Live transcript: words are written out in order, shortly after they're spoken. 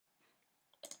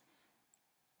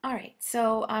All right,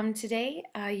 so today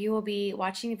you will be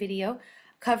watching a video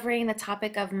covering the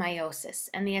topic of meiosis.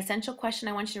 And the essential question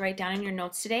I want you to write down in your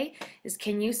notes today is,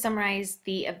 can you summarize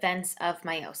the events of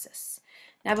meiosis?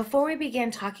 Now, before we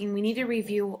begin talking, we need to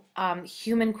review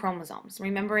human chromosomes,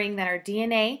 remembering that our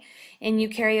DNA in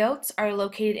eukaryotes are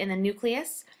located in the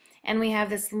nucleus, and we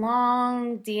have this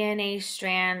long DNA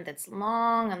strand that's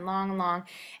long and long and long.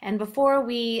 And before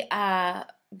we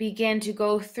begin to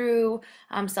go through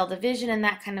cell division and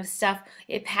that kind of stuff,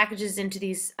 it packages into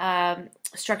these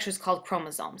structures called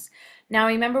chromosomes. Now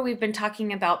remember, we've been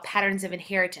talking about patterns of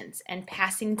inheritance and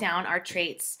passing down our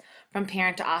traits from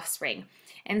parent to offspring.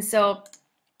 And so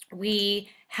we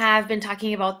have been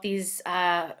talking about these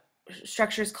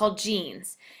structures called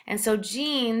genes. And so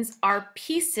genes are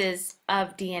pieces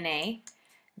of DNA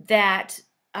that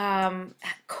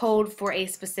code for a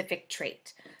specific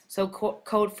trait. So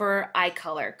code for eye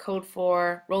color, code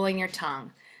for rolling your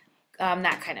tongue,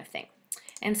 that kind of thing.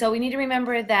 And so we need to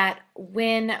remember that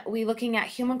when we're looking at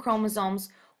human chromosomes,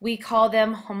 we call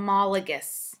them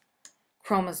homologous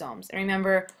chromosomes. And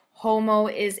remember, homo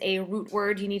is a root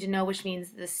word you need to know, which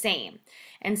means the same.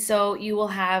 And so you will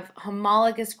have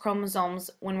homologous chromosomes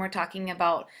when we're talking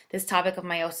about this topic of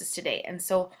meiosis today. And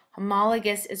so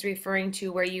homologous is referring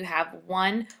to where you have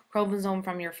one chromosome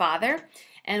from your father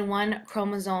and one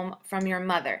chromosome from your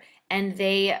mother, and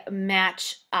they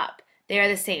match up. They are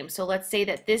the same. So let's say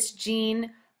that this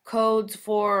gene codes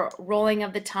for rolling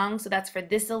of the tongue, so that's for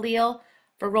this allele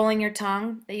for rolling your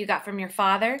tongue that you got from your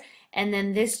father, and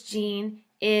then this gene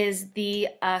is the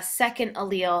second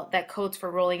allele that codes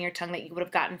for rolling your tongue that you would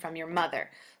have gotten from your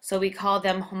mother. So we call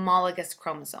them homologous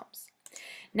chromosomes.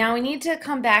 Now we need to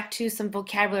come back to some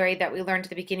vocabulary that we learned at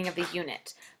the beginning of the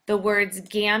unit. The words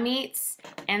gametes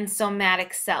and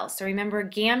somatic cells. So remember,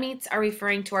 gametes are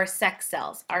referring to our sex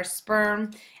cells, our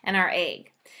sperm and our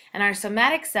egg. And our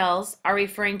somatic cells are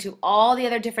referring to all the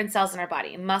other different cells in our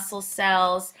body, muscle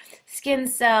cells, skin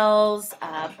cells,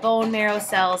 bone marrow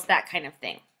cells, that kind of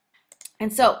thing.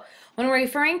 And so when we're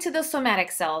referring to the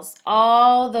somatic cells,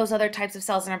 all those other types of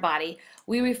cells in our body,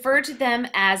 we refer to them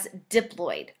as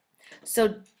diploid.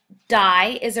 So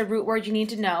di is a root word you need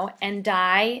to know, and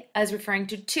di is referring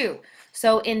to two.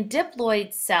 So in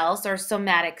diploid cells, or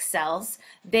somatic cells,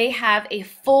 they have a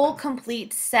full,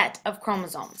 complete set of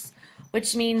chromosomes,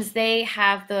 which means they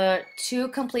have the two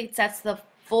complete sets, the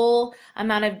full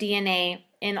amount of DNA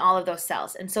in all of those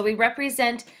cells. And so we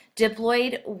represent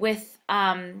diploid with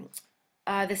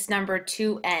this number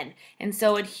 2n. And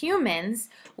so in humans,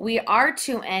 our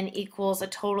 2n equals a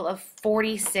total of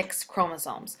 46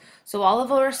 chromosomes. So all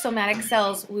of our somatic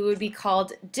cells, we would be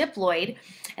called diploid,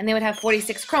 and they would have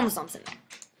 46 chromosomes in them.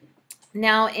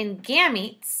 Now in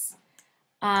gametes,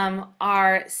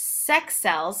 our sex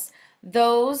cells,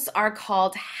 those are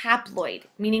called haploid,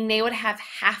 meaning they would have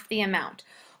half the amount,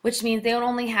 which means they would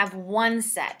only have one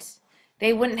set.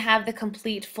 They wouldn't have the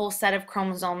complete full set of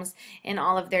chromosomes in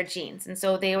all of their genes. And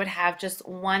so they would have just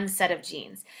one set of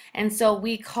genes. And so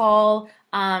we call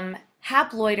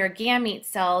haploid or gamete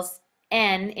cells,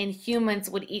 N in humans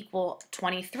would equal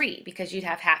 23 because you'd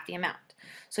have half the amount.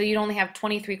 So you'd only have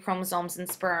 23 chromosomes in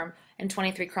sperm and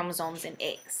 23 chromosomes in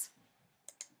eggs.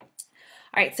 All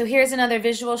right, so here's another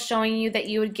visual showing you that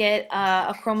you would get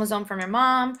a chromosome from your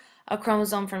mom, a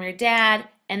chromosome from your dad,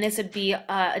 and this would be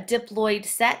a diploid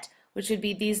set, which would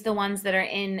be these the ones that are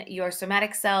in your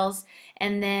somatic cells,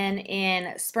 and then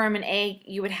in sperm and egg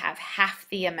you would have half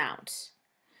the amount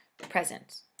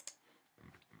present.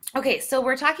 Okay, so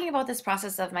we're talking about this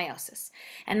process of meiosis,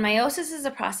 and meiosis is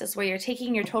a process where you're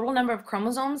taking your total number of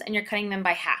chromosomes and you're cutting them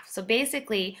by half. So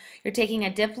basically you're taking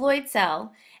a diploid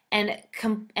cell and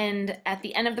at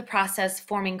the end of the process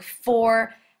forming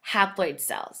 4 haploid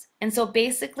cells. And so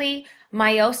basically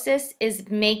meiosis is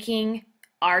making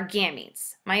our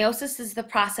gametes. Meiosis is the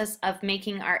process of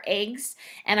making our eggs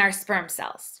and our sperm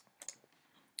cells.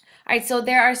 All right, so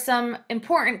there are some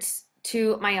importance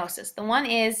to meiosis. The one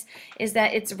is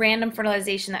that it's random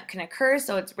fertilization that can occur,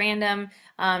 so it's random.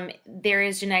 There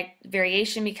is genetic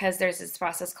variation because there's this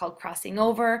process called crossing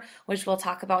over, which we'll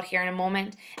talk about here in a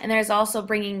moment. And there's also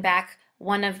bringing back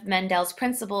one of Mendel's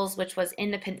principles, which was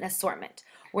independent assortment,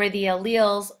 where the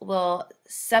alleles will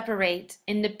separate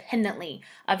independently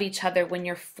of each other when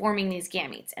you're forming these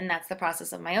gametes. And that's the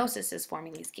process of meiosis, is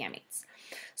forming these gametes.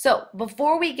 So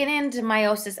before we get into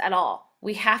meiosis at all,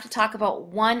 we have to talk about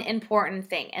one important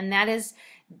thing, and that is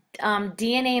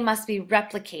DNA must be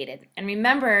replicated. And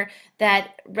remember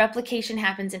that replication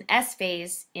happens in S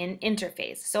phase, in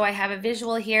interphase. So I have a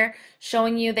visual here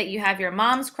showing you that you have your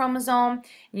mom's chromosome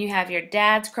and you have your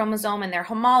dad's chromosome, and they're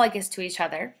homologous to each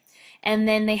other. and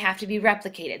then they have to be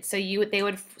replicated.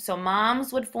 So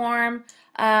moms would form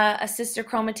a sister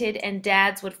chromatid, and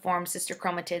dads would form sister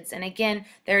chromatids. And again,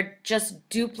 they're just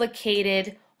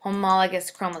duplicated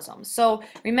homologous chromosomes. So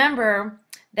remember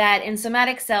that in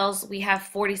somatic cells we have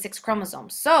 46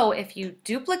 chromosomes. So if you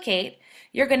duplicate,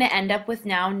 you're going to end up with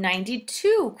now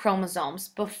 92 chromosomes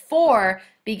before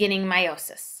beginning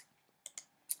meiosis.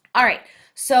 All right,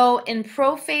 so in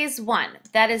prophase 1,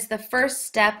 that is the first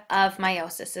step of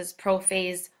meiosis, is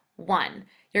prophase 1.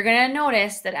 You're going to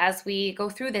notice that as we go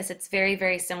through this, it's very,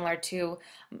 very similar to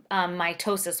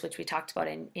mitosis, which we talked about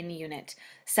in Unit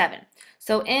 7.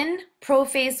 So in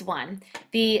prophase 1,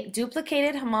 the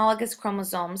duplicated homologous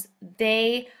chromosomes,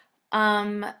 they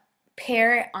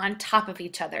pair on top of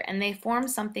each other, and they form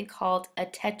something called a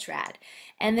tetrad.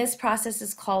 And this process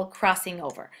is called crossing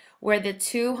over, where the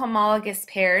two homologous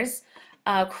pairs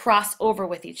cross over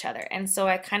with each other. And so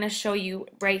I kind of show you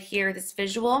right here this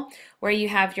visual where you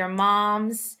have your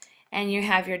moms and you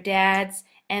have your dads,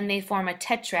 and they form a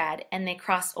tetrad and they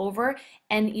cross over,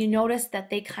 and you notice that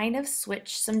they kind of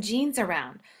switch some genes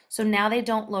around. So now they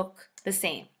don't look the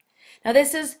same. Now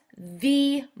this is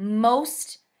the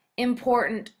most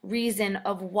important reason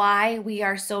of why we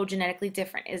are so genetically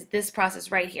different, is this process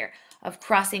right here of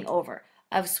crossing over,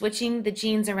 of switching the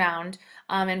genes around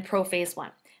in prophase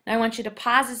 1. Now I want you to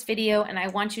pause this video and I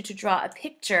want you to draw a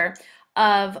picture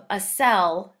of a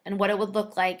cell and what it would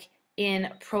look like in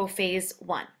prophase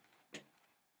 1.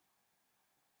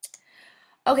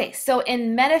 Okay, so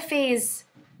in metaphase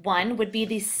 1 would be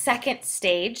the second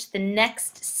stage, the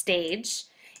next stage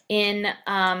in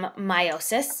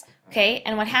meiosis. Okay,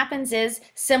 and what happens is,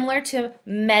 similar to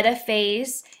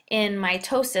metaphase in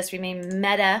mitosis,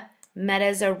 remember meta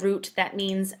is a root that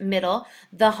means middle,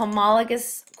 the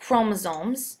homologous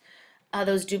chromosomes,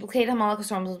 those duplicated homologous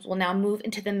chromosomes will now move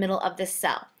into the middle of the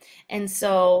cell. And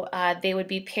so they would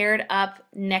be paired up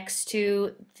next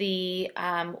to the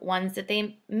ones that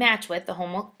they match with, the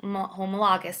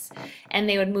homologous, and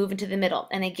they would move into the middle.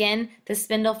 And again, the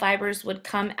spindle fibers would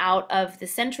come out of the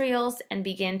centrioles and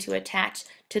begin to attach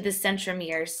to the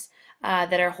centromeres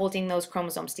that are holding those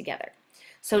chromosomes together.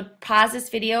 So pause this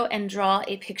video and draw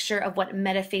a picture of what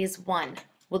metaphase 1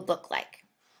 would look like.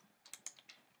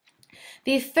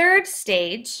 The third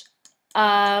stage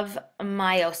of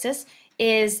meiosis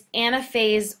is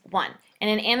anaphase 1.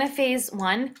 And in anaphase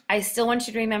 1, I still want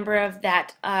you to remember of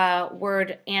that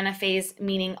word anaphase,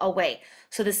 meaning away.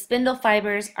 So the spindle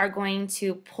fibers are going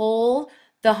to pull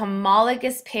the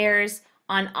homologous pairs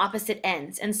on opposite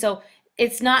ends. And so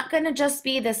it's not going to just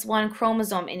be this one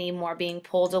chromosome anymore being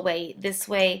pulled away this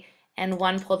way and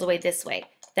one pulled away this way.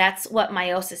 That's what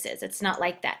meiosis is. It's not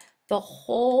like that. The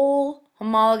whole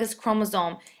homologous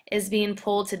chromosome is being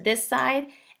pulled to this side,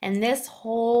 and this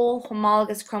whole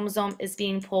homologous chromosome is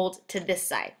being pulled to this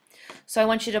side. So I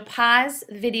want you to pause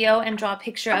the video and draw a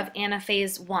picture of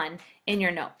anaphase 1 in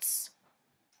your notes.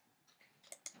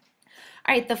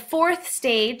 All right, the fourth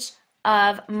stage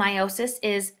of meiosis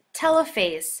is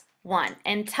telophase 1.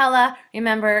 And tele,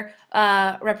 remember,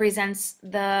 represents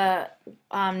the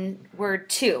word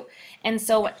 2. And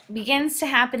so what begins to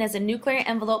happen is a nuclear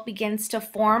envelope begins to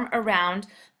form around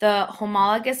the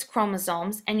homologous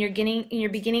chromosomes, and you're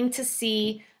beginning to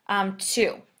see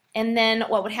 2. And then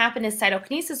what would happen is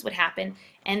cytokinesis would happen,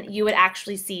 and you would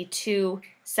actually see 2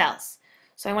 cells.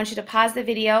 So I want you to pause the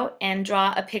video and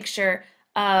draw a picture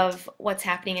of what's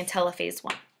happening in telophase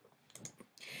 1.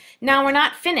 Now we're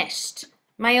not finished.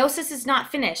 Meiosis is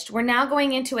not finished. We're now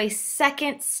going into a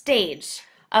second stage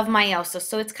of meiosis.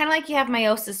 So it's kind of like you have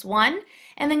meiosis 1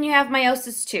 and then you have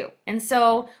meiosis 2. And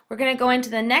so we're going to go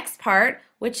into the next part,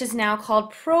 which is now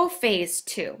called prophase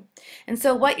 2. And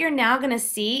so what you're now going to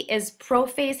see is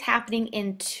prophase happening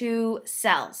in 2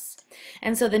 cells.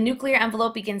 And so the nuclear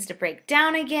envelope begins to break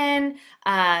down again.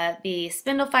 The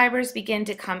spindle fibers begin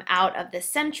to come out of the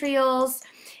centrioles,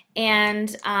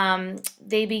 and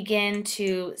they begin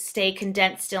to stay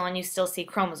condensed still, and you still see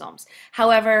chromosomes.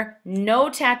 However, no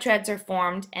tetrads are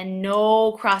formed and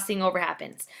no crossing over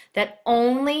happens. That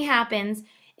only happens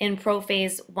in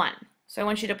prophase 1. So I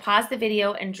want you to pause the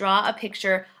video and draw a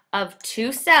picture of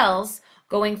 2 cells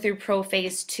going through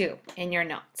prophase 2 in your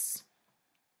notes.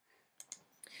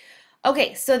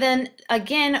 Okay, so then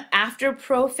again, after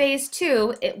prophase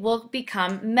 2, it will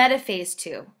become metaphase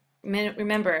 2.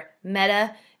 Remember,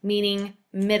 meta meaning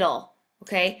middle,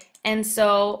 okay? And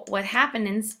so what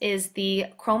happens is the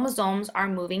chromosomes are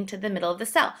moving to the middle of the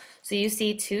cell. So you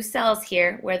see 2 cells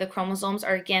here where the chromosomes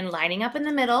are again lining up in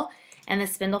the middle, and the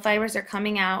spindle fibers are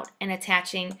coming out and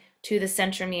attaching to the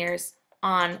centromeres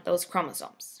on those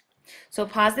chromosomes. So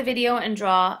pause the video and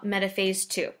draw metaphase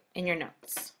 2 in your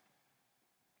notes.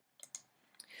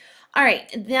 All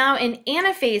right, now in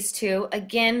anaphase 2,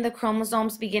 again, the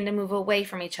chromosomes begin to move away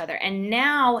from each other. And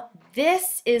now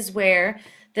this is where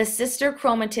the sister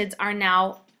chromatids are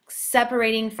now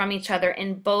separating from each other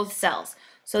in both cells.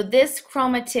 So this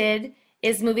chromatid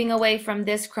is moving away from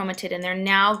this chromatid, and they're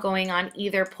now going on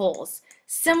either poles,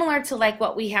 similar to like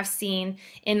what we have seen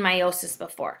in meiosis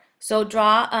before. So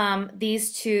draw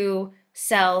these two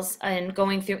cells and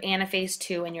going through anaphase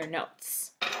 2 in your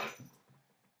notes.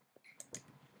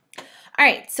 All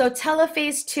right, so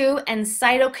telophase 2 and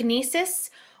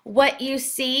cytokinesis, what you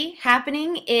see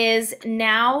happening is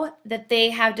now that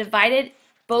they have divided,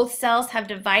 both cells have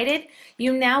divided,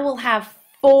 you now will have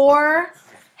 4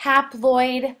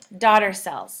 haploid daughter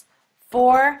cells.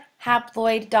 4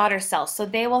 haploid daughter cells. So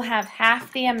they will have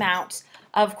half the amount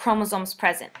of chromosomes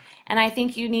present. And I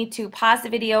think you need to pause the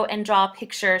video and draw a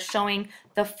picture showing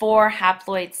the 4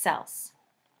 haploid cells.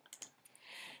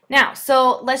 Now,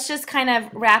 so let's just kind of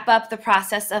wrap up the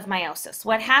process of meiosis.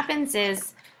 What happens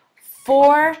is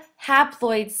 4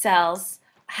 haploid cells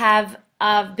have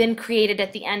been created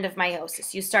at the end of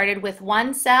meiosis. You started with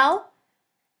 1 cell,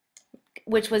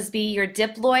 which was be your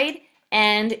diploid,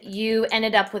 and you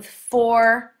ended up with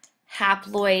 4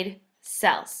 haploid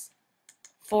cells.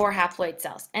 4 haploid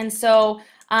cells. And so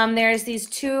there's these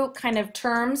two kind of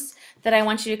terms that I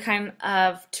want you to kind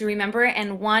of to remember,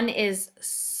 and one is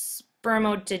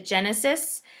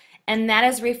spermatogenesis, and that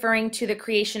is referring to the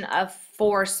creation of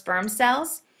 4 sperm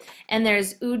cells. And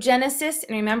there's oogenesis,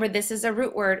 and remember this is a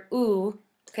root word, oo,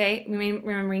 okay,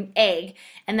 remembering egg,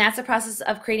 and that's a process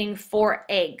of creating 4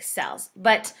 egg cells.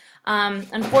 But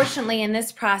unfortunately in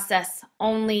this process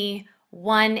only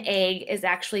 1 egg is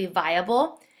actually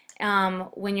viable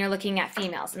when you're looking at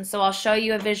females. And so I'll show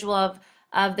you a visual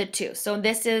of the two. So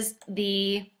this is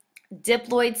the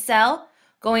diploid cell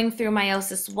going through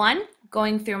meiosis 1,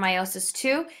 going through meiosis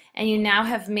 2, and you now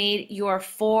have made your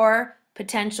 4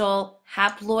 potential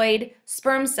haploid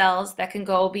sperm cells that can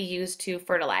go be used to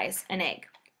fertilize an egg.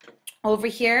 Over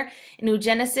here in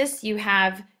oogenesis, you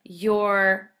have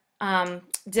your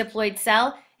diploid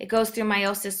cell. It goes through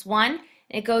meiosis 1,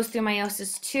 it goes through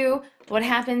meiosis 2. What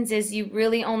happens is you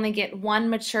really only get 1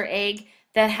 mature egg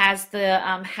that has the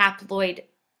haploid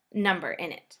number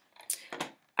in it.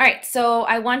 All right, so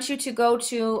I want you to go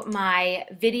to my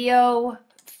video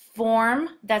form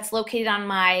that's located on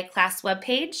my class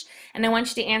webpage, and I want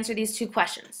you to answer these 2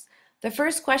 questions. The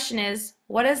first question is,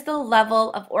 what is the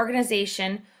level of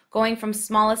organization going from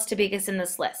smallest to biggest in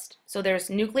this list? So there's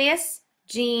nucleus,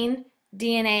 gene,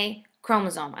 DNA,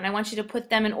 chromosome, and I want you to put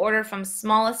them in order from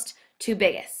smallest to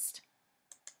biggest.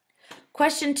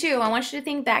 Question 2, I want you to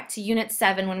think back to Unit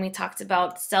 7 when we talked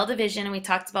about cell division and we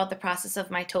talked about the process of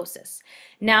mitosis.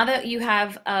 Now that you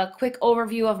have a quick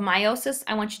overview of meiosis,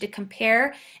 I want you to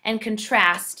compare and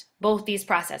contrast both these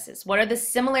processes. What are the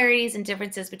similarities and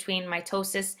differences between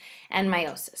mitosis and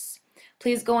meiosis?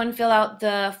 Please go and fill out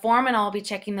the form, and I'll be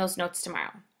checking those notes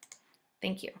tomorrow.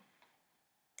 Thank you.